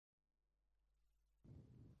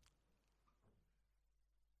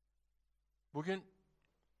Bugün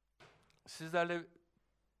sizlerle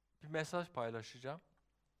bir mesaj paylaşacağım.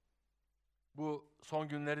 Bu son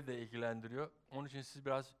günleri de ilgilendiriyor. Onun için sizi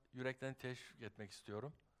biraz yürekten teşvik etmek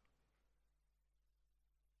istiyorum.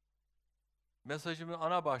 Mesajımın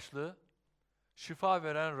ana başlığı, şifa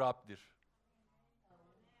veren Rab'dir.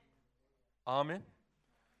 Amin.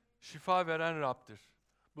 Şifa veren Rab'dir.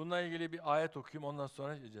 Bununla ilgili bir ayet okuyayım, ondan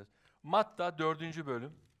sonra geçeceğiz. Matta 4.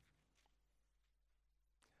 bölüm.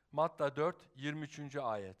 Matta 4, 23.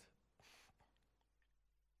 ayet.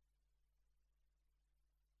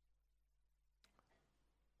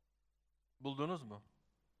 Buldunuz mu?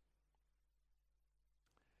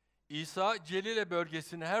 İsa Celile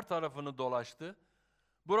bölgesinin her tarafını dolaştı.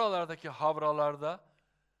 Buralardaki havralarda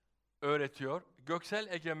öğretiyor. Göksel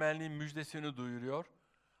egemenliğin müjdesini duyuruyor.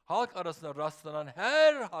 Halk arasında rastlanan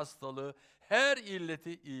her hastalığı, her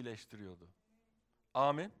illeti iyileştiriyordu.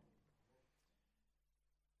 Amin.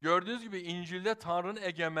 Gördüğünüz gibi İncil'de Tanrı'nın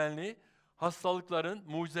egemenliği hastalıkların,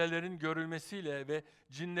 mucizelerin görülmesiyle ve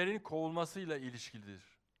cinlerin kovulmasıyla ilişkilidir.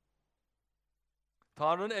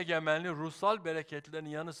 Tanrı'nın egemenliği ruhsal bereketlerin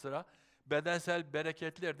yanı sıra bedensel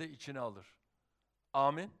bereketleri de içine alır.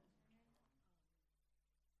 Amin.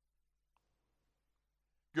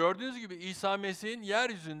 Gördüğünüz gibi İsa Mesih'in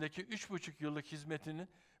yeryüzündeki 3,5 yıllık hizmetinin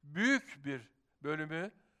büyük bir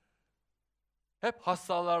bölümü hep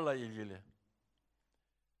hastalarla ilgili.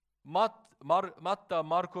 Matta,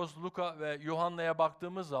 Markos, Luka ve Yuhanna'ya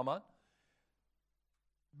baktığımız zaman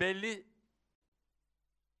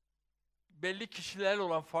belli kişilerle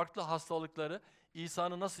olan farklı hastalıkları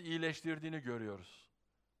İsa'nın nasıl iyileştirdiğini görüyoruz.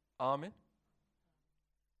 Amin.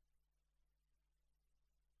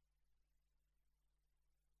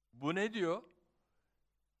 Bu ne diyor?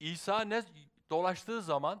 İsa ne dolaştığı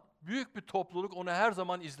zaman büyük bir topluluk onu her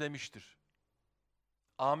zaman izlemiştir.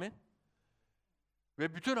 Amin.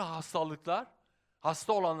 Ve bütün hastalıklar,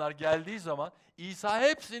 hasta olanlar geldiği zaman İsa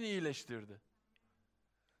hepsini iyileştirdi.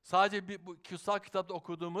 Sadece bu kutsal kitapta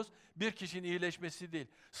okuduğumuz bir kişinin iyileşmesi değil.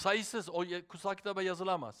 Sayısız, o kutsal kitaba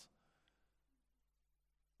yazılamaz.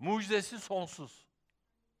 Mucizesi sonsuz.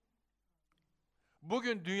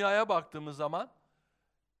 Bugün dünyaya baktığımız zaman,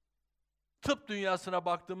 tıp dünyasına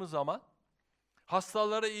baktığımız zaman,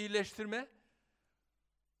 hastaları iyileştirme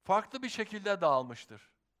farklı bir şekilde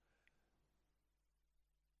dağılmıştır.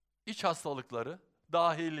 İç hastalıkları,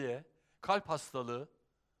 dahiliye, kalp hastalığı,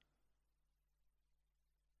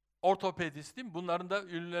 ortopedist değil mi? Bunların da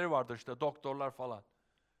ünlüleri vardır işte, doktorlar falan.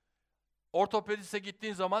 Ortopediste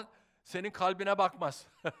gittiğin zaman senin kalbine bakmaz.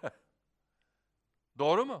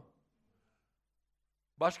 Doğru mu?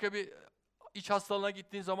 Başka bir iç hastalığına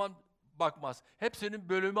gittiğin zaman bakmaz. Hepsinin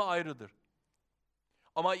bölümü ayrıdır.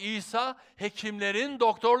 Ama İsa hekimlerin,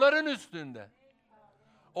 doktorların üstünde.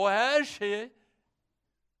 O her şeye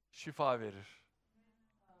şifa verir.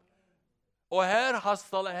 O her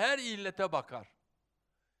hastalığa, her illete bakar.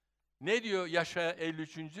 Ne diyor Yaşaya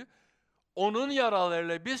 53. Onun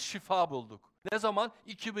yaralarıyla biz şifa bulduk. Ne zaman?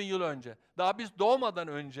 2000 yıl önce. Daha biz doğmadan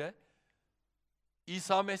önce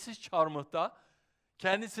İsa Mesih çarmıhta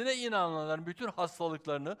kendisine inananların bütün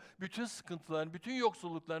hastalıklarını, bütün sıkıntılarını, bütün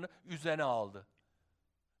yoksulluklarını üzerine aldı.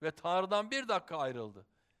 Ve Tanrı'dan bir dakika ayrıldı.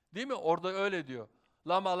 Değil mi? Orada öyle diyor.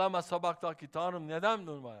 Lama lama sabaktaki Tanrım neden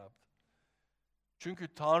durma yaptı?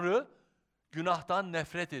 Çünkü Tanrı günahtan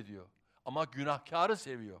nefret ediyor. Ama günahkarı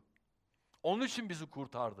seviyor. Onun için bizi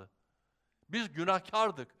kurtardı. Biz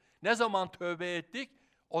günahkardık. Ne zaman tövbe ettik?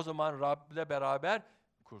 O zaman Rab'le beraber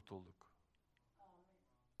kurtulduk.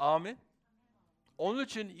 Amin. Onun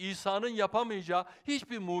için İsa'nın yapamayacağı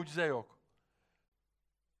hiçbir mucize yok.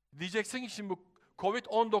 Diyeceksin ki şimdi bu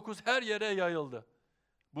Covid-19 her yere yayıldı.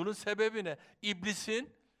 Bunun sebebi ne?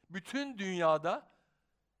 İblisin bütün dünyada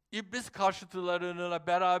iblis karşıtlarıyla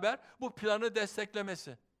beraber bu planı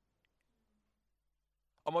desteklemesi.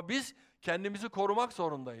 Ama biz kendimizi korumak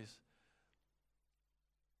zorundayız.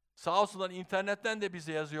 Sağ olsunlar internetten de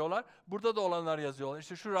bize yazıyorlar. Burada da olanlar yazıyorlar.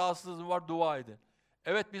 İşte şu rahatsızlığım var, dua edin.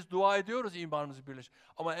 Evet biz dua ediyoruz imanımızı birleş.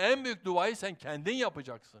 Ama en büyük duayı sen kendin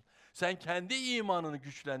yapacaksın. Sen kendi imanını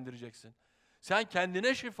güçlendireceksin. Sen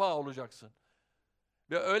kendine şifa olacaksın.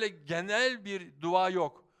 Ve öyle genel bir dua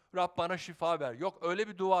yok. Rab bana şifa ver. Yok öyle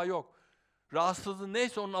bir dua yok. Rahatsızlığın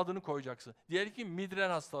neyse onun adını koyacaksın. Diyelim ki migren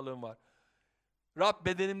hastalığın var. Rab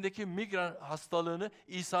bedenimdeki migren hastalığını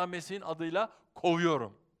İsa Mesih'in adıyla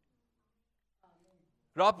kovuyorum.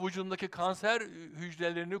 Rab vücudundaki kanser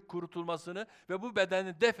hücrelerinin kurutulmasını ve bu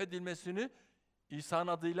bedenin def edilmesini İsa'nın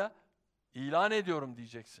adıyla ilan ediyorum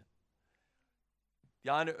diyeceksin.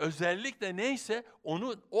 Yani özellikle neyse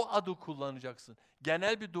o adı kullanacaksın.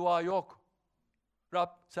 Genel bir dua yok. Rab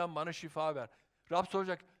sen bana şifa ver. Rab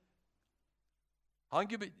soracak,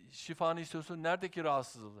 Hangi bir şifanı istiyorsun? Neredeki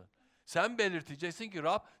rahatsızlığı? Sen belirteceksin ki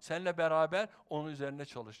Rab seninle beraber onun üzerine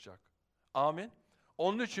çalışacak. Amin.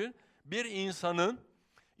 Onun için bir insanın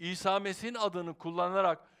İsa Mesih'in adını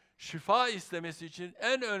kullanarak şifa istemesi için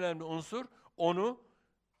en önemli unsur onu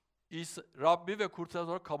Rabbi ve kurtarıcı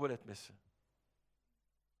olarak kabul etmesi.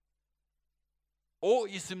 O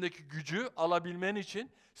isimdeki gücü alabilmen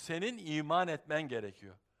için senin iman etmen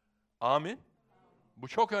gerekiyor. Amin. Bu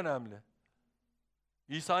çok önemli.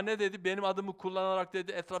 İsa ne dedi? Benim adımı kullanarak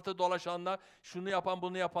dedi, etrafta dolaşanlar, şunu yapan,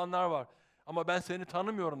 bunu yapanlar var. Ama ben seni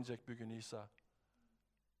tanımıyorum diyecek bir gün İsa.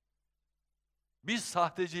 Biz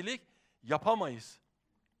sahtecilik yapamayız.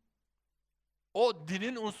 O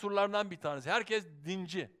dinin unsurlarından bir tanesi. Herkes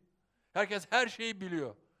dinci. Herkes her şeyi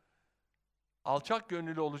biliyor. Alçak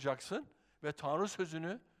gönüllü olacaksın ve Tanrı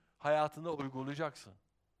sözünü hayatında uygulayacaksın.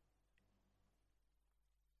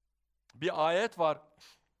 Bir ayet var.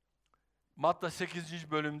 Matta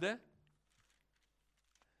 8. bölümde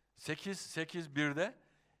 8:1'de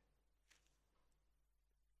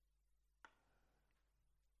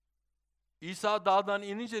İsa dağdan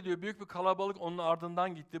inince diyor büyük bir kalabalık onun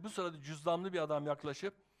ardından gitti. Bu sırada cüzdanlı bir adam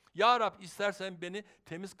yaklaşıp "Ya Rab istersen beni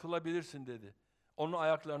temiz kılabilirsin" dedi. Onun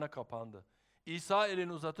ayaklarına kapandı. İsa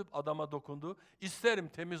elini uzatıp adama dokundu. "İsterim,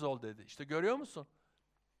 temiz ol" dedi. İşte görüyor musun?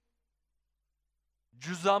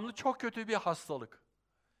 Cüzamlı çok kötü bir hastalık.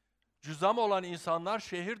 Cüzam olan insanlar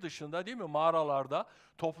şehir dışında değil mi? Mağaralarda,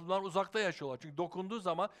 toplumdan uzakta yaşıyorlar. Çünkü dokunduğu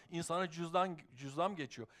zaman insana cüzam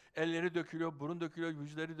geçiyor. Elleri dökülüyor, burun dökülüyor,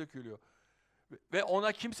 yüzleri dökülüyor. Ve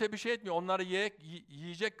ona kimse bir şey etmiyor. Onları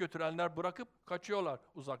yiyecek götürenler bırakıp kaçıyorlar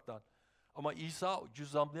uzaktan. Ama İsa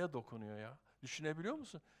cüzamlıya dokunuyor ya. Düşünebiliyor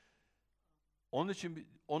musun? Onun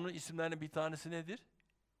için onun isimlerinin bir tanesi nedir?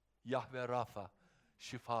 Yahve Rafa,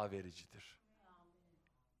 şifa vericidir.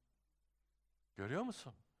 Görüyor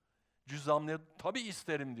musun? Cüzamlıya tabii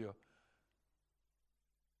isterim diyor.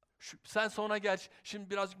 Sen sonra gel, şimdi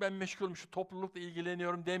birazcık ben meşgulüm, şu toplulukla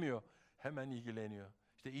ilgileniyorum demiyor. Hemen ilgileniyor.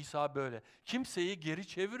 İşte İsa böyle. Kimseyi geri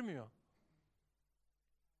çevirmiyor.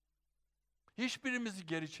 Hiçbirimizi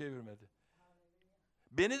geri çevirmedi.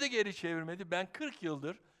 Beni de geri çevirmedi. Ben 40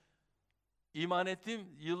 yıldır iman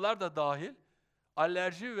ettiğim yıllar da dahil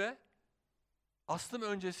alerji ve astım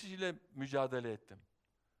öncesiyle mücadele ettim.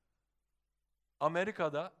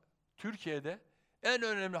 Amerika'da, Türkiye'de en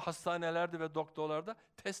önemli hastanelerde ve doktorlarda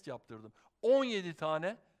test yaptırdım. 17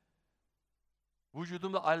 tane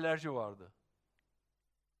vücudumda alerji vardı.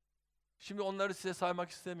 Şimdi onları size saymak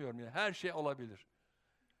istemiyorum. Yani her şey olabilir.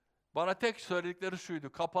 Bana tek söyledikleri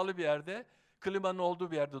şuydu: kapalı bir yerde, klimanın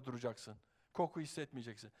olduğu bir yerde duracaksın. Koku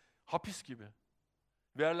hissetmeyeceksin. Hapis gibi.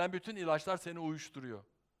 Verilen bütün ilaçlar seni uyuşturuyor.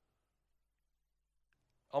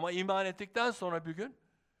 Ama iman ettikten sonra bir gün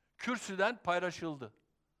kürsüden paylaşıldı.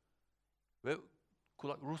 Ve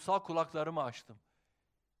ruhsal kulaklarımı açtım.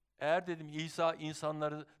 Eğer dedim İsa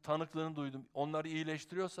insanları tanıklığını duydum, onları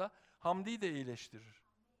iyileştiriyorsa Hamdi'yi de iyileştirir.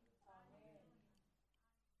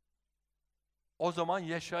 O zaman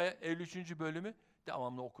Yaşaya 53. bölümü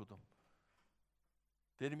devamlı okudum.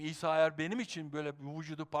 Dedim İsa eğer benim için böyle bu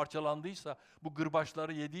vücudu parçalandıysa, bu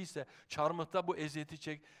gırbaçları yediyse, çarmıhta bu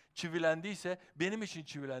eziyeti çivilendiyse benim için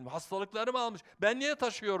çivilendi. Hastalıklarımı almış. Ben niye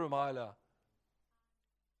taşıyorum hala?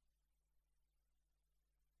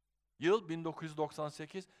 Yıl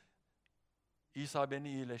 1998. İsa beni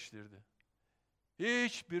iyileştirdi.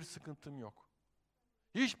 Hiçbir sıkıntım yok.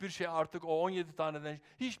 Hiçbir şey artık o 17 taneden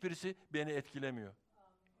hiçbirisi beni etkilemiyor.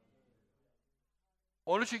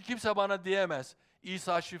 Onun için kimse bana diyemez,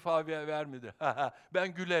 İsa şifa vermedi.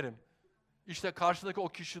 Ben gülerim. İşte karşıdaki o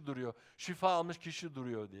kişi duruyor. Şifa almış kişi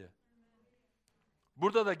duruyor diye.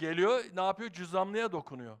 Burada da geliyor, ne yapıyor? Cüzdanlıya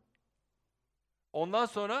dokunuyor. Ondan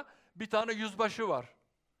sonra bir tane yüzbaşı var.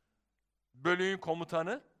 Bölüğün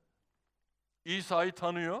komutanı. İsa'yı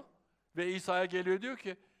tanıyor ve İsa'ya geliyor, diyor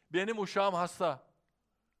ki benim uşağım hasta.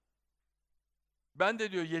 Ben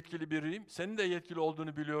de diyor yetkili biriyim. Senin de yetkili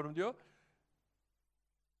olduğunu biliyorum diyor.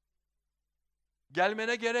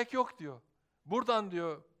 Gelmene gerek yok diyor. Buradan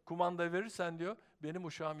diyor kumanda verirsen diyor benim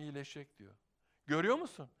uşağım iyileşecek diyor. Görüyor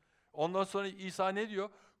musun? Ondan sonra İsa ne diyor?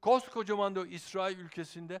 Koskocaman diyor İsrail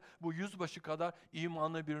ülkesinde bu yüzbaşı kadar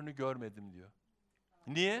imanlı birini görmedim diyor.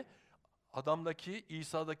 Niye? Adamdaki,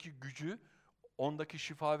 İsa'daki gücü, ondaki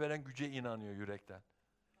şifa veren güce inanıyor yürekten.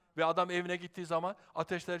 Ve adam evine gittiği zaman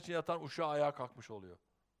ateşler için yatan uşağı ayağa kalkmış oluyor.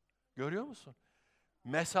 Görüyor musun?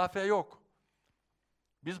 Mesafe yok.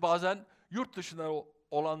 Biz bazen yurt dışında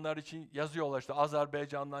olanlar için yazıyorlar, işte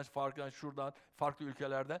Azerbaycan'dan, şuradan, farklı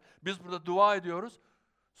ülkelerden. Biz burada dua ediyoruz.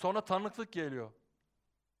 Sonra tanıklık geliyor.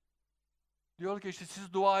 Diyor ki işte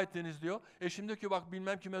siz dua ettiniz diyor. Şimdi diyor ki bak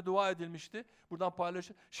bilmem kime dua edilmişti. Buradan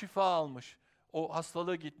paylaşın. Şifa almış. O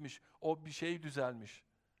hastalığı gitmiş. O bir şey düzelmiş.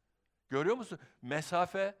 Görüyor musun?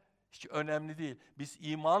 Mesafe hiç önemli değil. Biz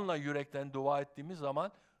imanla yürekten dua ettiğimiz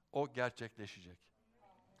zaman o gerçekleşecek.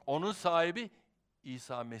 Onun sahibi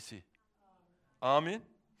İsa Mesih. Amin.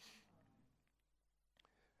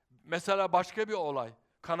 Mesela başka bir olay.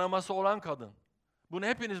 Kanaması olan kadın. Bunu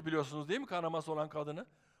hepiniz biliyorsunuz değil mi, kanaması olan kadını?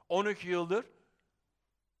 12 yıldır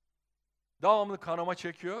devamlı kanama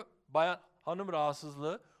çekiyor. Bayan hanım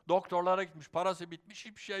rahatsızlığı. Doktorlara gitmiş, parası bitmiş,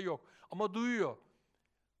 hiçbir şey yok. Ama duyuyor.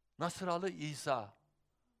 Nasralı İsa.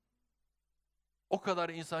 O kadar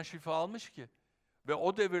insan şifa almış ki. Ve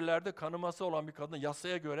o devirlerde kanaması olan bir kadın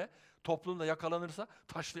yasaya göre toplumda yakalanırsa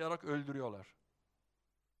taşlayarak öldürüyorlar.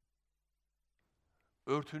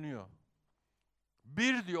 Örtünüyor.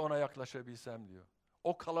 Bir diyor ona yaklaşabilsem diyor.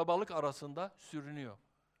 O kalabalık arasında sürünüyor.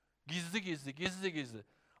 Gizli gizli, gizli gizli.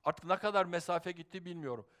 Artık ne kadar mesafe gitti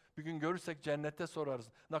bilmiyorum. Bir gün görürsek cennette sorarız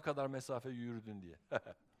ne kadar mesafe yürüdün diye.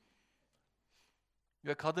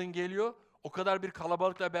 Ve kadın geliyor, o kadar bir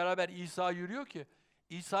kalabalıkla beraber İsa yürüyor ki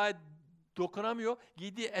İsa'ya dokunamıyor,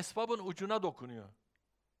 giydiği esbabın ucuna dokunuyor.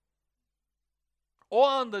 O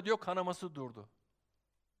anda diyor kanaması durdu.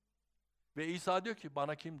 Ve İsa diyor ki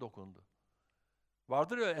bana kim dokundu?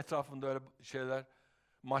 Vardır ya etrafında öyle şeyler,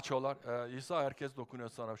 maçolar. İsa herkes dokunuyor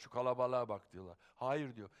sana, şu kalabalığa bak diyorlar.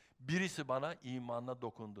 Hayır diyor. Birisi bana imanla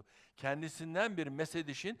dokundu. Kendisinden bir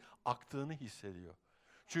mesedişin aktığını hissediyor.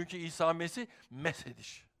 Çünkü İsa Mesih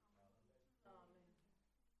mesediş.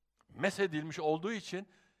 Mesedilmiş olduğu için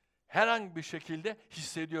herhangi bir şekilde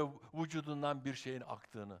hissediyor vücudundan bir şeyin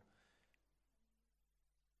aktığını.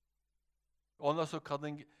 Ondan sonra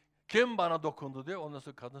kadın, kim bana dokundu diyor. Ondan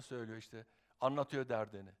sonra kadın söylüyor işte. Anlatıyor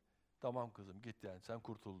derdini. Tamam kızım git yani sen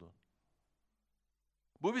kurtuldun.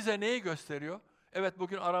 Bu bize neyi gösteriyor? Evet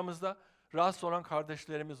bugün aramızda rahatsız olan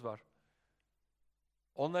kardeşlerimiz var.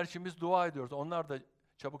 Onlar için biz dua ediyoruz. Onlar da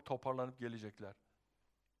çabuk toparlanıp gelecekler.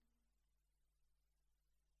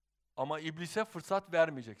 Ama iblise fırsat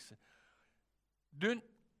vermeyeceksin. Dün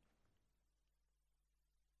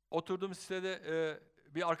oturduğum sitede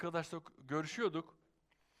bir arkadaşla görüşüyorduk.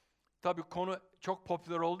 Tabii konu çok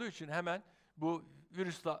popüler olduğu için hemen bu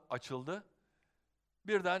virüsle açıldı.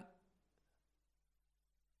 Birden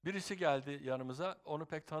birisi geldi yanımıza. Onu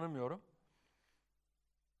pek tanımıyorum.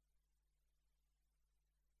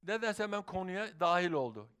 Nedense hemen konuya dahil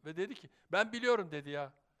oldu. Ve dedi ki, ben biliyorum dedi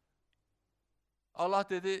ya. Allah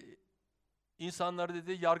dedi, insanları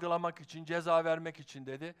dedi yargılamak için, ceza vermek için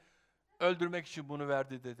dedi. Öldürmek için bunu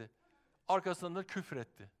verdi dedi. Arkasından da küfür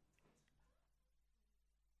etti.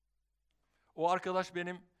 O arkadaş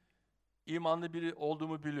benim imanlı biri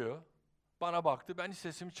olduğumu biliyor. Bana baktı, ben hiç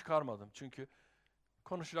sesimi çıkarmadım. Çünkü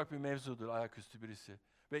konuşacak bir mevzudur ayaküstü birisi.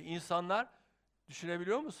 Ve insanlar,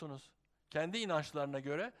 düşünebiliyor musunuz? Kendi inançlarına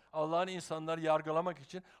göre Allah'ın insanları yargılamak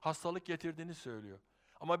için hastalık getirdiğini söylüyor.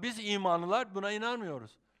 Ama biz imanlılar buna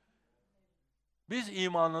inanmıyoruz. Biz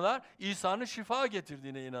imanlılar İsa'nın şifa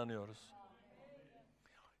getirdiğine inanıyoruz.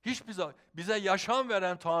 Bize yaşam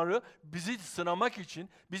veren Tanrı bizi sınamak için,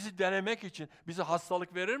 bizi denemek için bize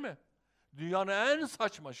hastalık verir mi? Dünyanın en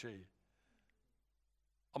saçma şeyi.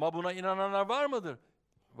 Ama buna inananlar var mıdır?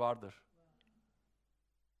 Vardır.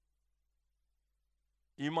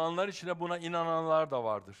 İmanlar içinde buna inananlar da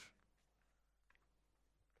vardır.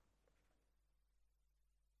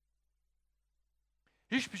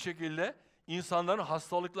 Hiçbir şekilde insanların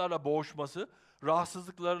hastalıklarla boğuşması,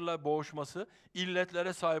 rahatsızlıklarla boğuşması,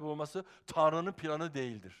 illetlere sahip olması Tanrı'nın planı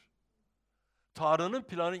değildir. Tanrı'nın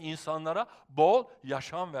planı insanlara bol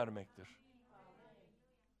yaşam vermektir.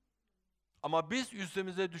 Ama biz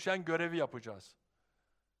üstümüze düşen görevi yapacağız.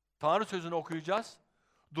 Tanrı sözünü okuyacağız.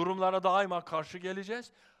 Durumlara daima karşı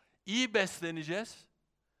geleceğiz. İyi besleneceğiz.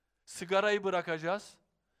 Sigarayı bırakacağız.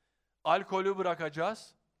 Alkolü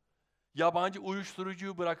bırakacağız. Yabancı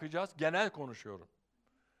uyuşturucuyu bırakacağız. Genel konuşuyorum.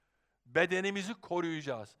 Bedenimizi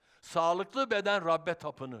koruyacağız. Sağlıklı beden Rabbe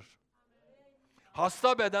tapınır.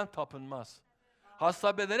 Hasta beden tapınmaz.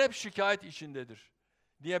 Hasta beden hep şikayet içindedir.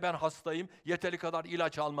 Niye ben hastayım? Yeteri kadar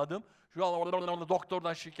ilaç almadım. Şu an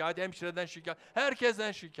doktordan şikayet, hemşireden şikayet,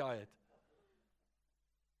 herkesten şikayet.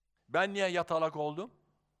 Ben niye yatalak oldum?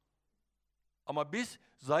 Ama biz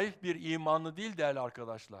zayıf bir imanlı değil değerli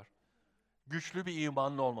arkadaşlar. Güçlü bir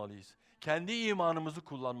imanlı olmalıyız. Kendi imanımızı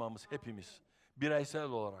kullanmamız hepimiz. Bireysel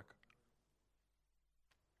olarak.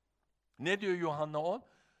 Ne diyor Yuhanna 10?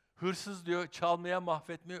 Hırsız diyor çalmaya,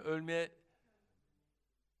 mahvetmeye, ölmeye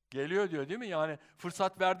geliyor diyor değil mi? Yani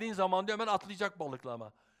fırsat verdiğin zaman diyor hemen atlayacak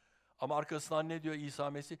balıklama. Ama arkasından ne diyor İsa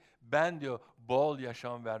Mesih? Ben diyor bol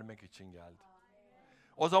yaşam vermek için geldim.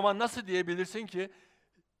 O zaman nasıl diyebilirsin ki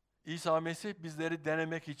İsa Mesih bizleri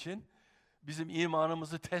denemek için, bizim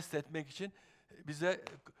imanımızı test etmek için bize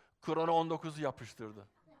Korona 19'u yapıştırdı?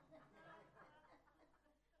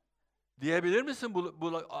 Diyebilir misin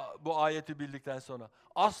bu ayeti bildikten sonra?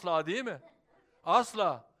 Asla, değil mi?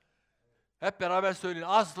 Asla. Hep beraber söyleyin.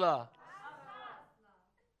 Asla.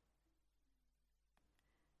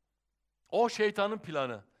 O şeytanın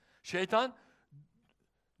planı. Şeytan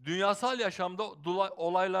dünyasal yaşamda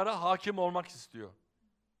olaylara hakim olmak istiyor.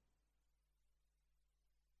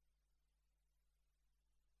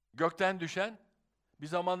 Gökten düşen bir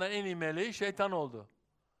zamanların en iyi meleği şeytan oldu.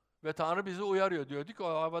 Ve Tanrı bizi uyarıyor. Diyor ki o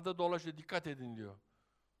havada dolaşıyor, dikkat edin diyor.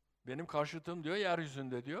 Benim karşıtım diyor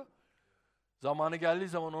yeryüzünde diyor. Zamanı geldiği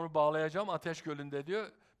zaman onu bağlayacağım ateş gölünde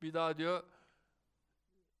diyor. Bir daha diyor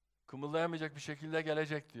kımıldayamayacak bir şekilde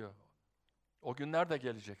gelecek diyor. O günler de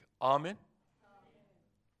gelecek. Amin.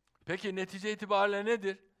 Peki netice itibariyle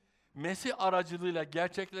nedir? Mesih aracılığıyla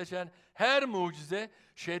gerçekleşen her mucize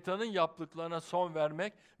şeytanın yaptıklarına son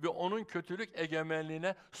vermek ve onun kötülük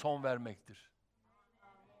egemenliğine son vermektir.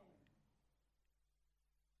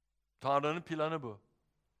 Tanrı'nın planı bu.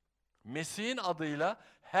 Mesih'in adıyla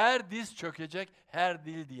her diz çökecek, her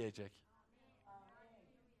dil diyecek.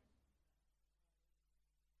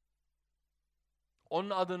 Onun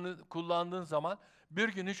adını kullandığın zaman bir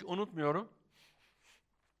gün hiç unutmuyorum.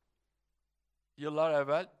 Yıllar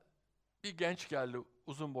evvel bir genç geldi,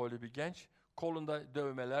 uzun boylu bir genç. Kolunda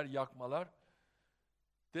dövmeler, yakmalar.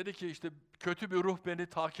 Dedi ki işte kötü bir ruh beni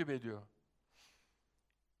takip ediyor.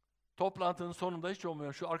 Toplantının sonunda hiç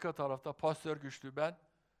olmuyor. Şu arka tarafta Pastör Güçlü, ben,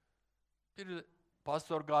 biri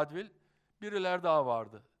Pastör Gadvil, birileri daha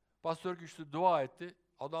vardı. Pastör Güçlü dua etti.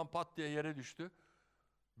 Adam pat diye yere düştü.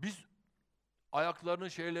 Biz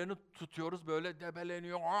ayaklarını şeylerini tutuyoruz, böyle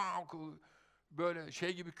debeleniyor. Böyle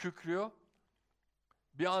şey gibi kükrüyor.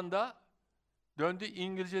 Bir anda döndü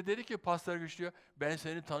İngilizce dedi ki Pastör Güçlü'ye, ben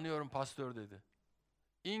seni tanıyorum pastör dedi.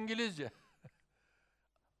 İngilizce.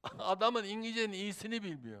 Adamın İngilizcenin iyisini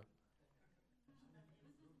bilmiyor.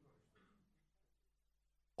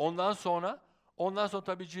 Ondan sonra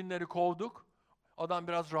tabii cinleri kovduk. Adam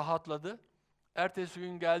biraz rahatladı. Ertesi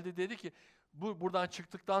gün geldi, dedi ki buradan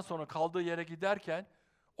çıktıktan sonra kaldığı yere giderken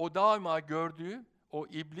o daima gördüğü o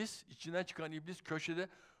iblis, içinden çıkan iblis köşede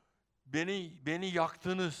beni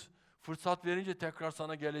yaktınız. Fırsat verince tekrar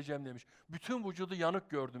sana geleceğim demiş. Bütün vücudu yanık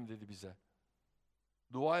gördüm dedi bize.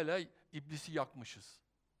 Duayla iblisi yakmışız.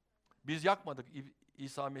 Biz yakmadık,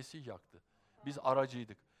 İsa Mesih yaktı. Biz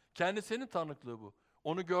aracıydık. Kendisinin tanıklığı bu.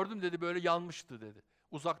 Onu gördüm dedi, böyle yanmıştı dedi.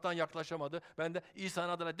 Uzaktan yaklaşamadı. Ben de İsa'nın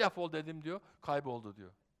adına defol dedim diyor, kayboldu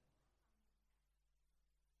diyor.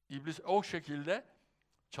 İblis o şekilde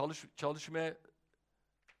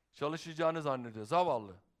çalışacağını zannediyor.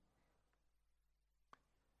 Zavallı.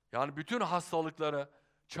 Yani bütün hastalıklara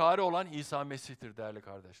çare olan İsa Mesih'tir değerli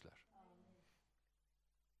kardeşler.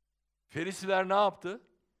 Ferisiler ne yaptı?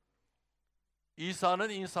 İsa'nın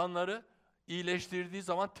insanları iyileştirdiği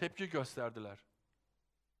zaman tepki gösterdiler.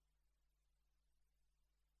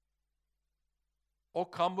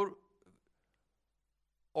 O kambur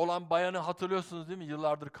olan bayanı hatırlıyorsunuz değil mi?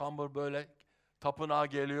 Yıllardır kambur böyle tapınağa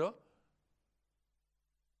geliyor.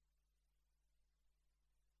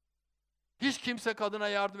 Hiç kimse kadına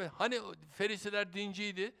yardım et. Hani ferisiler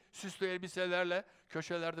dinciydi, süslü elbiselerle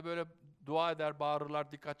köşelerde böyle dua eder,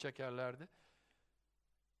 bağırırlar, dikkat çekerlerdi.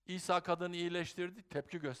 İsa kadını iyileştirdi,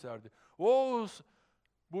 tepki gösterdi. Oo,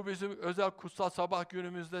 bu bizim özel kutsal sabah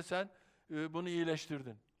günümüzde sen bunu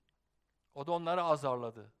iyileştirdin. O da onları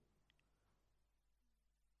azarladı.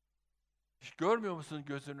 Hiç görmüyor musun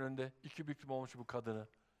gözünün önünde iki büklüm olmuş bu kadını?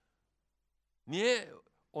 Niye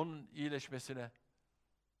onun iyileşmesine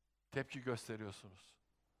tepki gösteriyorsunuz?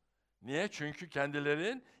 Niye? Çünkü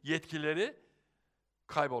kendilerinin yetkileri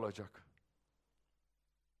kaybolacak.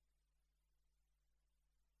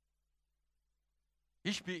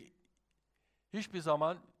 Hiçbir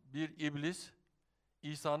zaman bir iblis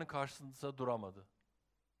İsa'nın karşısında duramadı.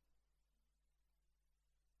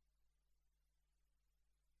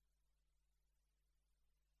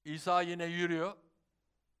 İsa yine yürüyor.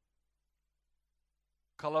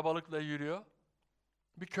 Kalabalıkla yürüyor.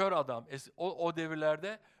 Bir kör adam. O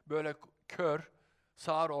devirlerde böyle kör,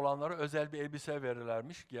 sağır olanlara özel bir elbise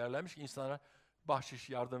verirlermiş, giyerlermiş ki insanlara bahşiş,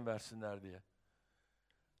 yardım versinler diye.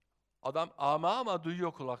 Adam ama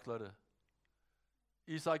duyuyor kulakları.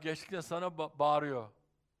 İsa geçtikten sana bağırıyor.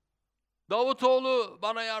 Davutoğlu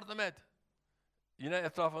bana yardım et. Yine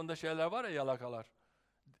etrafında şeyler var ya, yalakalar.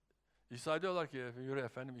 İsa diyorlar ki yürü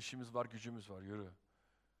efendim, işimiz var, gücümüz var, yürü.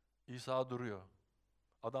 İsa duruyor.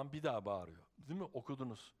 Adam bir daha bağırıyor. Değil mi?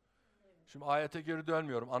 Okudunuz. Şimdi ayete geri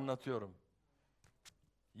dönmüyorum, anlatıyorum.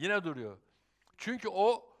 Yine duruyor. Çünkü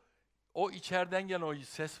o içeriden gelen o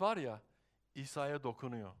ses var ya, İsa'ya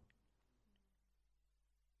dokunuyor.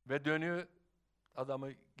 Ve dönüyor,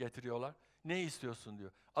 adamı getiriyorlar. Ne istiyorsun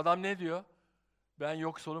diyor. Adam ne diyor? Ben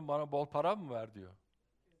yoksulum, bana bol para mı ver diyor.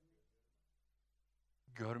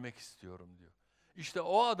 Görmek istiyorum diyor. İşte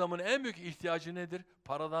o adamın en büyük ihtiyacı nedir?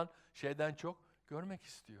 Paradan, şeyden çok görmek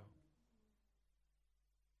istiyor.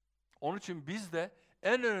 Onun için biz de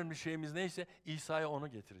en önemli şeyimiz neyse İsa'ya onu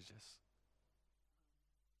getireceğiz.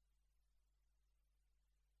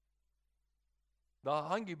 Daha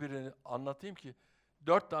hangi birini anlatayım ki?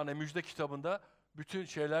 4 tane müjde kitabında bütün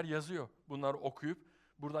şeyler yazıyor. Bunları okuyup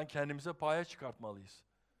buradan kendimize paya çıkartmalıyız.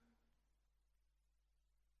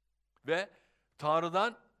 Ve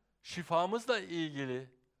Tanrı'dan şifamızla ilgili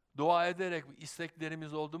dua ederek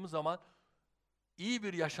isteklerimiz olduğumuz zaman iyi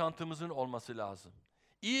bir yaşantımızın olması lazım.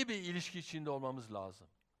 İyi bir ilişki içinde olmamız lazım.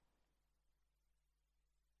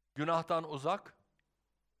 Günahtan uzak,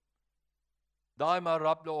 daima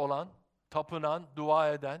Rab'le olan, tapınan,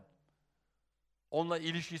 dua eden, onunla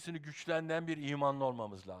ilişkisini güçlendiren bir imanlı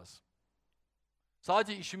olmamız lazım.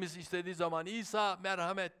 Sadece işimiz istediği zaman İsa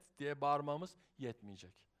merhamet diye bağırmamız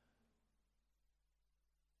yetmeyecek.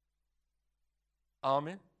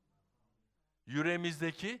 Amin.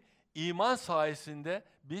 Yüreğimizdeki iman sayesinde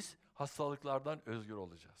biz hastalıklardan özgür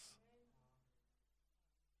olacağız.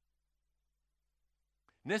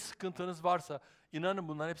 Ne sıkıntınız varsa inanın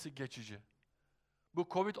bunların hepsi geçici. Bu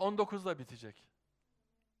Covid-19 da bitecek.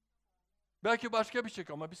 Belki başka bir şey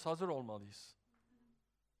ama biz hazır olmalıyız.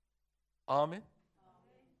 Amin.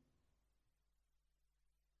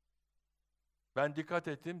 Ben dikkat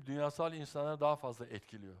ettim, dünyasal insanları daha fazla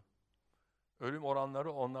etkiliyor. Ölüm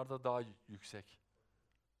oranları onlarda daha yüksek.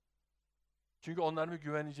 Çünkü onların bir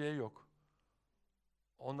güveneceği yok.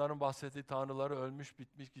 Onların bahsettiği tanrıları ölmüş,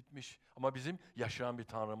 bitmiş, gitmiş. Ama bizim yaşayan bir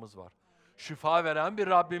Tanrımız var. Şifa veren bir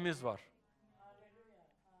Rabbimiz var.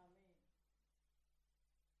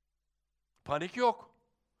 Panik yok.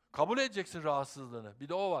 Kabul edeceksin rahatsızlığını. Bir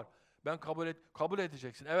de o var. Ben kabul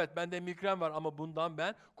edeceksin. Evet, bende migren var ama bundan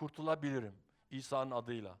ben kurtulabilirim. İsa'nın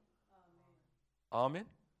adıyla. Amin.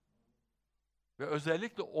 Ve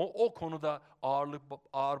özellikle o konuda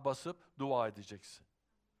ağır basıp dua edeceksin.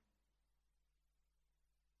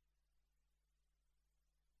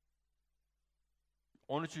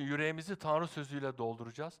 Onun için yüreğimizi Tanrı sözüyle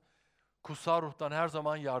dolduracağız. Kutsal ruhtan her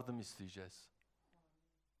zaman yardım isteyeceğiz.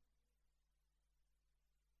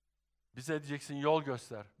 Bize diyeceksin yol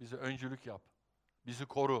göster, bize öncülük yap, bizi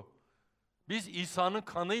koru. Biz İsa'nın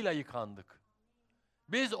kanıyla yıkandık.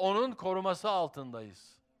 Biz onun koruması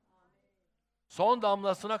altındayız. Son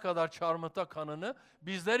damlasına kadar çarmıhta kanını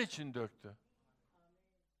bizler için döktü.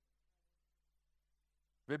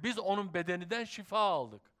 Ve biz onun bedeninden şifa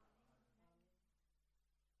aldık.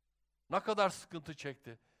 Ne kadar sıkıntı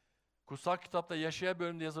çekti. Kutsal kitapta yaşaya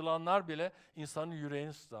bölümünde yazılanlar bile insanın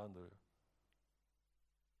yüreğini sızlandırıyor.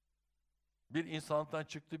 Bir insanlıktan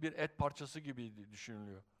çıktığı bir et parçası gibi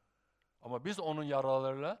düşünülüyor. Ama biz onun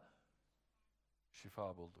yaralarıyla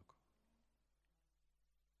şifa bulduk.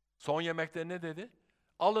 Son yemekte ne dedi?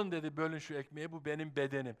 Alın dedi, bölün şu ekmeği, bu benim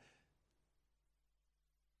bedenim.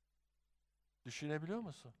 Düşünebiliyor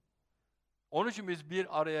musun? Onun için biz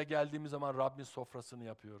bir araya geldiğimiz zaman Rabbin sofrasını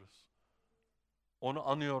yapıyoruz. Onu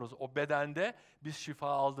anıyoruz. O bedende biz şifa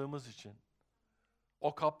aldığımız için.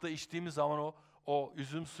 O kapta içtiğimiz zaman o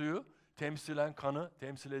üzüm suyu temsilen kanı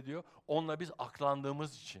temsil ediyor. Onunla biz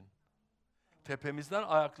aklandığımız için. Tepemizden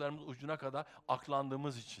ayaklarımız ucuna kadar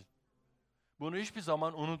aklandığımız için. Bunu hiçbir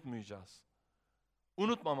zaman unutmayacağız.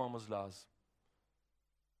 Unutmamamız lazım.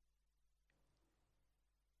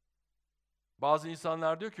 Bazı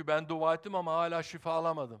insanlar diyor ki ben dua ettim ama hala şifa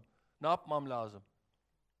alamadım. Ne yapmam lazım?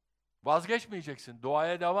 Vazgeçmeyeceksin.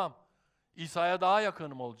 Duaya devam. İsa'ya daha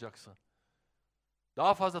yakınım olacaksın.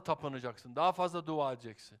 Daha fazla tapınacaksın. Daha fazla dua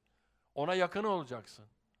edeceksin. Ona yakın olacaksın.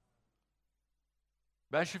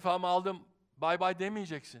 Ben şifamı aldım, bay bay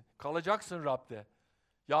demeyeceksin. Kalacaksın Rab'de.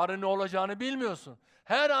 Yarın ne olacağını bilmiyorsun.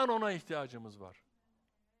 Her an ona ihtiyacımız var.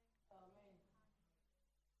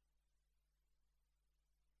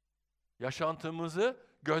 Yaşantımızı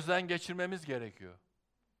gözden geçirmemiz gerekiyor.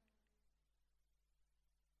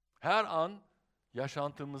 Her an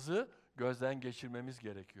yaşantımızı gözden geçirmemiz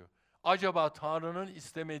gerekiyor. Acaba Tanrı'nın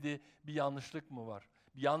istemediği bir yanlışlık mı var?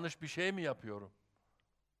 Bir yanlış bir şey mi yapıyorum?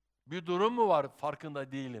 Bir durum mu var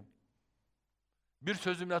farkında değilim? Bir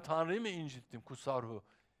sözümle Tanrı'yı mı incittim, kutsal ruhu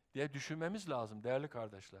diye düşünmemiz lazım değerli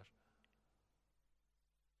kardeşler.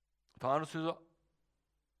 Tanrı sözü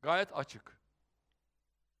Gayet açık.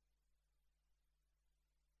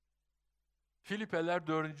 Filipeliler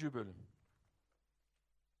 4. bölüm.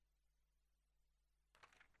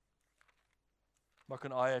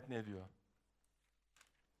 Bakın ayet ne diyor?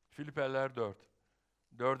 Filipeliler 4.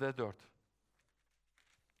 4'e 4.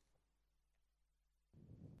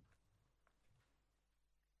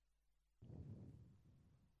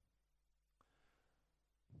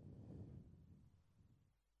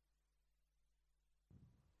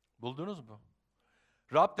 Buldunuz mu?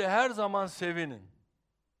 Rab'de her zaman sevinin.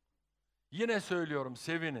 Yine söylüyorum,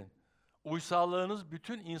 sevinin. Uysallığınız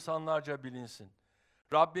bütün insanlarca bilinsin.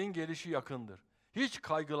 Rabbin gelişi yakındır. Hiç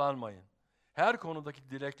kaygılanmayın. Her konudaki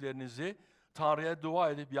dileklerinizi Tanrı'ya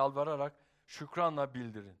dua edip yalvararak şükranla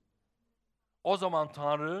bildirin. O zaman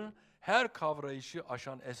Tanrı'nın her kavrayışı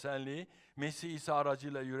aşan esenliği Mesih İsa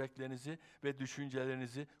aracıyla yüreklerinizi ve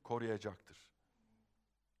düşüncelerinizi koruyacaktır.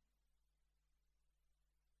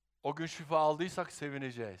 O gün şifa aldıysak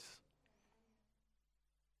sevineceğiz.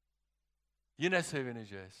 Yine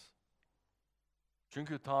sevineceğiz.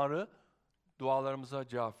 Çünkü Tanrı dualarımıza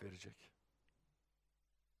cevap verecek.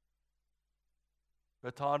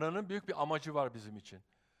 Ve Tanrı'nın büyük bir amacı var bizim için.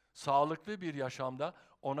 Sağlıklı bir yaşamda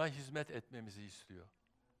ona hizmet etmemizi istiyor.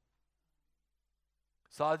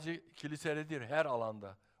 Sadece kilisede değil, her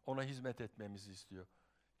alanda ona hizmet etmemizi istiyor.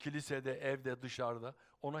 Kilisede, evde, dışarıda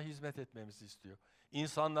ona hizmet etmemizi istiyor.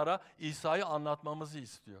 İnsanlara İsa'yı anlatmamızı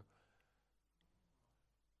istiyor.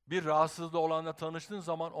 Bir rahatsızlığı olanla tanıştığın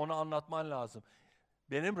zaman ona anlatman lazım.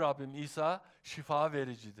 Benim Rabbim İsa şifa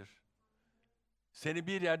vericidir. Seni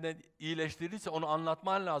bir yerden iyileştirdiyse onu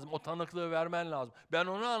anlatman lazım. O tanıklığı vermen lazım. Ben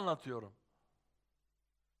onu anlatıyorum.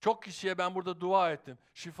 Çok kişiye ben burada dua ettim.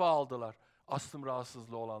 Şifa aldılar. Astım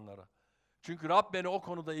rahatsızlığı olanlara. Çünkü Rab beni o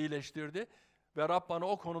konuda iyileştirdi ve Rab bana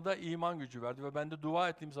o konuda iman gücü verdi ve ben de dua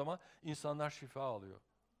ettiğim zaman insanlar şifa alıyor.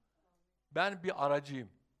 Ben bir aracıyım.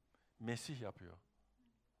 Mesih yapıyor.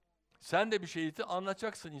 Sen de bir şeyi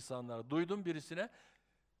anlatacaksın insanlara. Duydun birisine,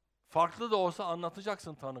 farklı da olsa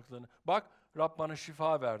anlatacaksın tanıklığını. Bak, Rab bana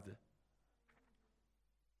şifa verdi.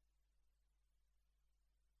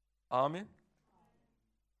 Amin.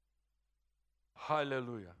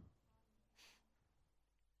 Haleluya.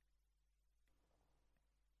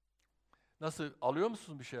 Nasıl, alıyor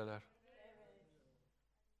musunuz bir şeyler?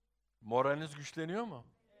 Moraliniz güçleniyor mu?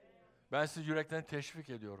 Ben sizi yürekten teşvik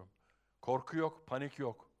ediyorum. Korku yok, panik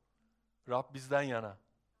yok. Rab bizden yana.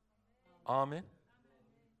 Amin.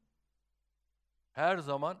 Her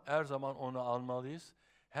zaman onu almalıyız.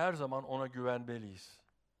 Her zaman ona güvenmeliyiz.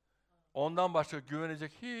 Ondan başka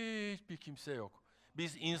güvenecek hiçbir kimse yok.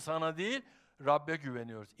 Biz insana değil, Rab'be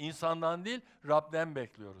güveniyoruz. İnsandan değil, Rab'den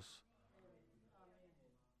bekliyoruz.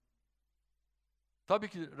 Tabii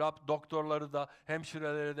ki Rab doktorları da,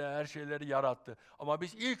 hemşireleri de, her şeyleri yarattı. Ama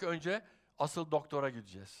biz ilk önce asıl doktora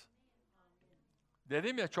gideceğiz.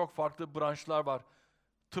 Dedim ya, çok farklı branşlar var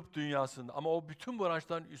tıp dünyasında ama o bütün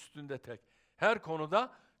branşların üstünde tek. Her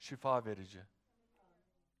konuda şifa verici.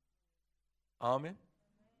 Amin.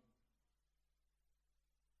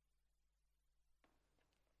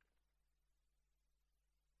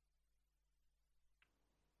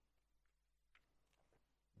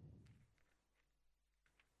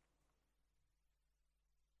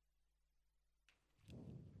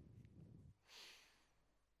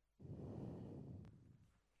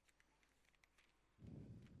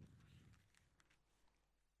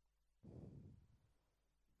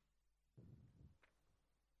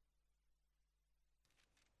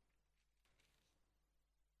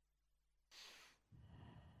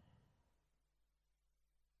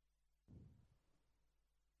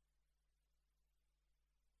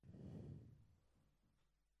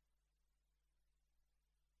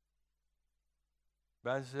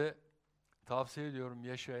 Ben size tavsiye ediyorum,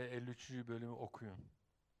 Yaşaya 53. bölümü okuyun.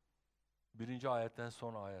 1. ayetten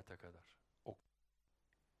son ayete kadar.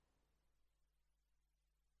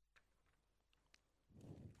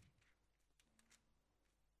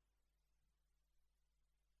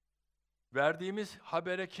 Verdiğimiz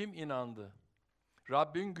habere kim inandı?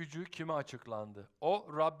 Rabbin gücü kime açıklandı?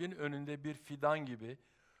 O, Rabbin önünde bir fidan gibi,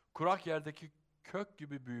 kurak yerdeki kök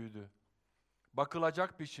gibi büyüdü.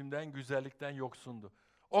 Bakılacak biçimden, güzellikten yoksundu.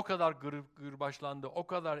 O kadar gırbaçlandı, o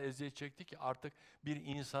kadar eziyet çekti ki artık bir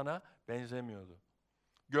insana benzemiyordu.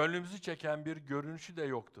 Gönlümüzü çeken bir görünüşü de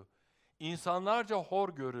yoktu. İnsanlarca hor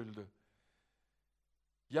görüldü.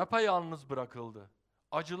 Yapayalnız bırakıldı.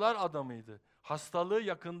 Acılar adamıydı. Hastalığı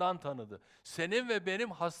yakından tanıdı. Senin ve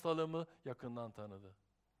benim hastalığımı yakından tanıdı.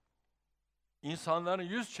 İnsanların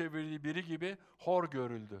yüz çevirdiği biri gibi hor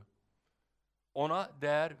görüldü. Ona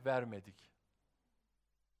değer vermedik.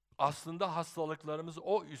 Aslında hastalıklarımızı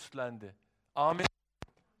o üstlendi. Amin.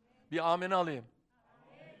 Bir amin alayım.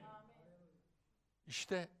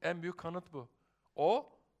 İşte en büyük kanıt bu. O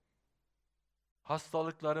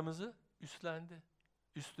hastalıklarımızı üstlendi.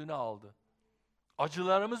 Üstüne aldı.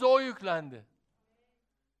 Acılarımızı o yüklendi.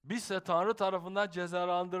 Bizse Tanrı tarafından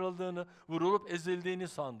cezalandırıldığını, vurulup ezildiğini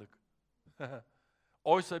sandık.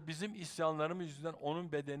 Oysa bizim isyanlarımız yüzünden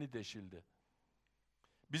onun bedeni deşildi.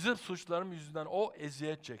 Bizim suçlarımız yüzünden o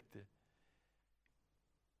eziyet çekti.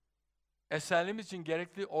 Esenliğimiz için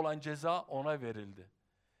gerekli olan ceza ona verildi.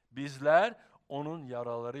 Bizler onun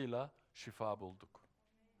yaralarıyla şifa bulduk.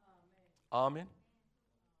 Amin.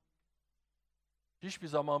 Hiçbir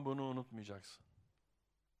zaman bunu unutmayacaksın.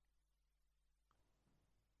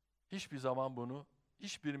 Hiçbir zaman bunu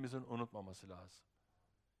hiçbirimizin unutmaması lazım.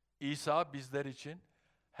 İsa bizler için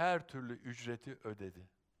her türlü ücreti ödedi.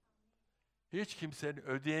 Hiç kimsenin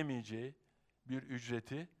ödeyemeyeceği bir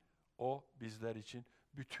ücreti o bizler için,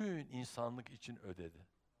 bütün insanlık için ödedi.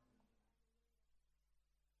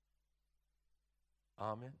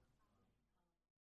 Amin.